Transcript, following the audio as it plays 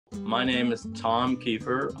My name is Tom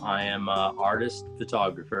Kiefer. I am an artist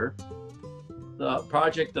photographer. The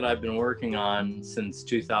project that I've been working on since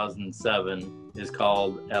 2007 is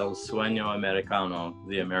called El Sueno Americano,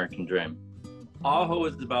 the American Dream. Ajo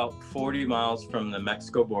is about 40 miles from the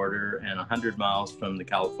Mexico border and 100 miles from the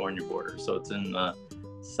California border. So it's in the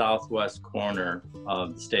southwest corner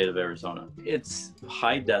of the state of Arizona. It's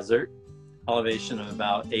high desert, elevation of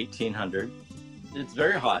about 1,800. It's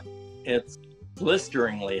very hot. It's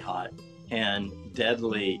blisteringly hot and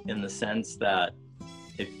deadly in the sense that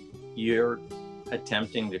if you're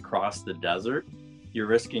attempting to cross the desert, you're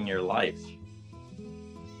risking your life.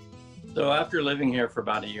 So after living here for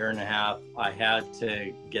about 1.5 years, I had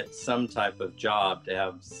to get some type of job to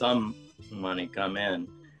have some money come in.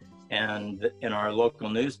 And in our local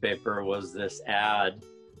newspaper was this ad,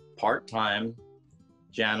 part-time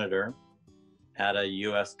janitor at a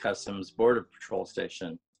U.S. Customs Border Patrol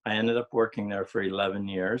station. I ended up working there for 11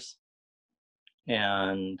 years.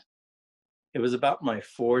 And it was about my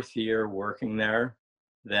 4th year working there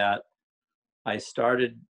that I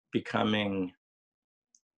started becoming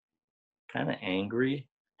kind of angry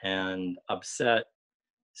and upset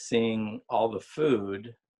seeing all the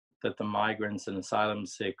food that the migrants and asylum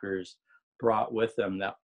seekers brought with them,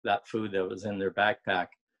 that food that was in their backpack,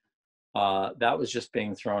 that was just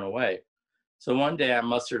being thrown away. So one day I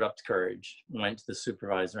mustered up the courage, went to the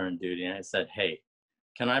supervisor on duty, and I said, "Hey,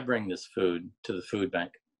 can I bring this food to the food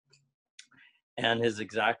bank?" And his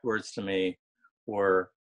exact words to me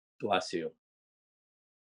were, "Bless you."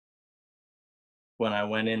 When I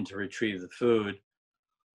went in to retrieve the food,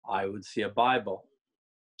 I would see a Bible,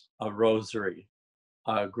 a rosary,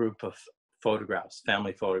 a group of photographs,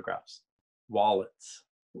 family photographs, wallets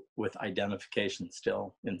with identification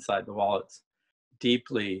still inside the wallets,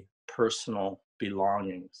 deeply personal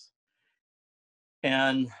belongings.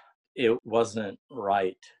 And it wasn't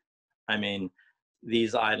right. I mean,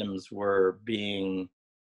 these items were being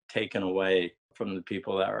taken away from the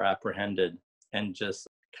people that were apprehended and just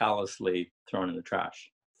callously thrown in the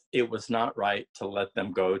trash. It was not right to let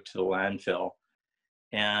them go to the landfill.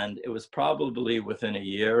 And it was probably within a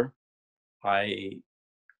year, I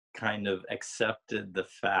kind of accepted the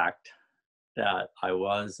fact that I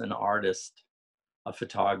was an artist, a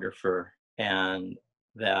photographer, and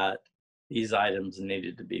that these items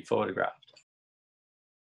needed to be photographed.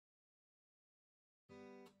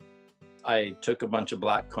 I took a bunch of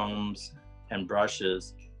black combs and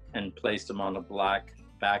brushes and placed them on a black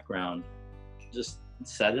background, just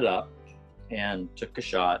set it up and took a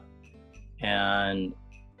shot. And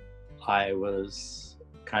I was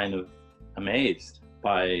kind of amazed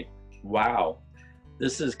by, wow,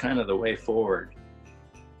 this is kind of the way forward.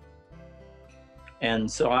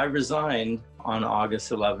 And so I resigned on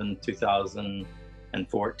August 11,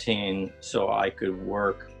 2014, so I could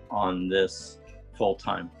work on this full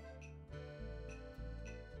time.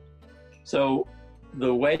 So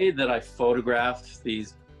the way that I photograph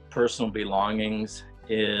these personal belongings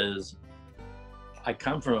is I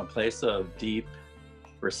come from a place of deep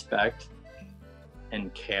respect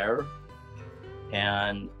and care,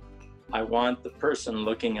 and I want the person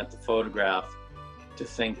looking at the photograph to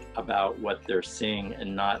think about what they're seeing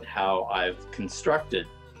and not how I've constructed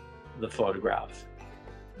the photograph.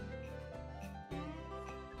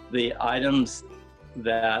 The items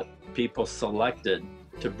that people selected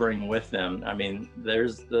to bring with them, I mean,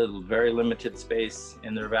 there's the very limited space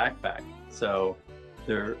in their backpack. So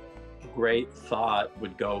their great thought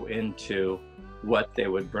would go into what they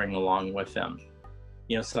would bring along with them.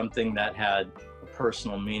 You know, something that had a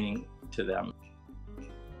personal meaning to them.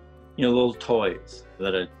 You know, little toys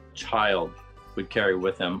that a child would carry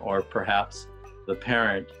with them, or perhaps the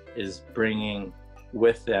parent is bringing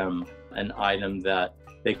with them an item that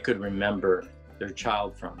they could remember their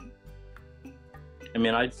child from. I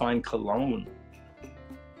mean, I'd find cologne.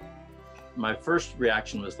 My first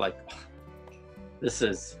reaction was like, this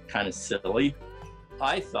is kind of silly.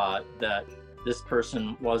 I thought that this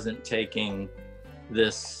person wasn't taking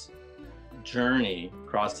this journey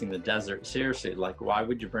crossing the desert seriously. Like, why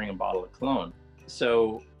would you bring a bottle of cologne?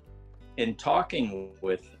 So in talking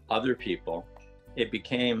with other people, it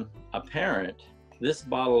became apparent this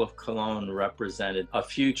bottle of cologne represented a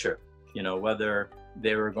future, you know, whether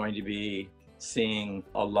they were going to be seeing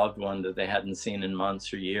a loved one that they hadn't seen in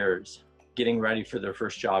months or years, getting ready for their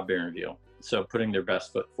first job interview. So putting their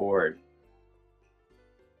best foot forward.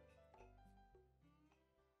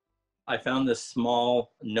 I found this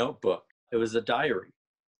small notebook. It was a diary.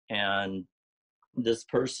 And this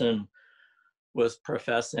person was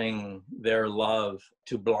professing their love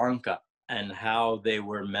to Blanca and how they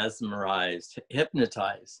were mesmerized,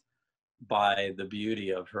 hypnotized by the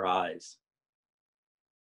beauty of her eyes.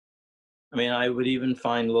 I mean, I would even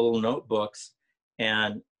find little notebooks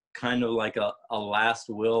and kind of like a last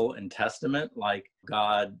will and testament, like,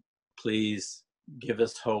 God, please give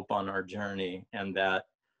us hope on our journey, and that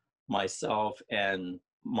myself and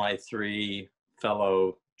my 3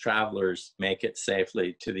 fellow travelers make it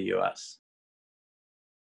safely to the US.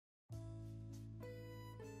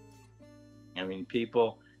 I mean,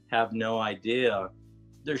 people have no idea.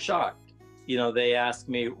 They're shocked. You know, they ask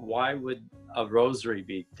me, why would a rosary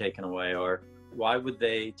be taken away? Or why would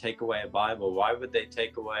they take away a Bible? Why would they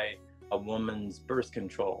take away a woman's birth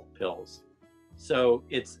control pills? So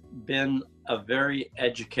it's been a very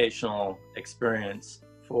educational experience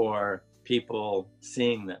for people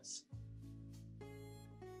seeing this.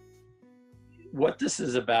 What this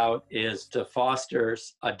is about is to foster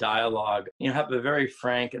a dialogue, have a very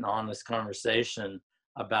frank and honest conversation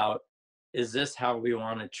about, is this how we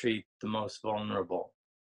want to treat the most vulnerable?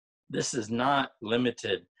 This is not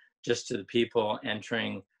limited just to the people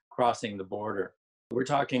crossing the border. We're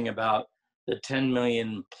talking about the 10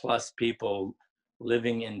 million plus people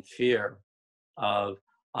living in fear of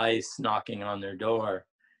ICE knocking on their door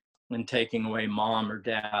and taking away mom or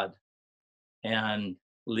dad and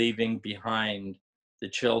leaving behind the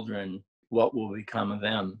children. What will become of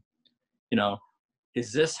them?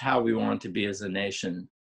 Is this how we want to be as a nation?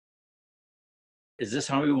 Is this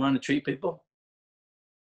how we want to treat people?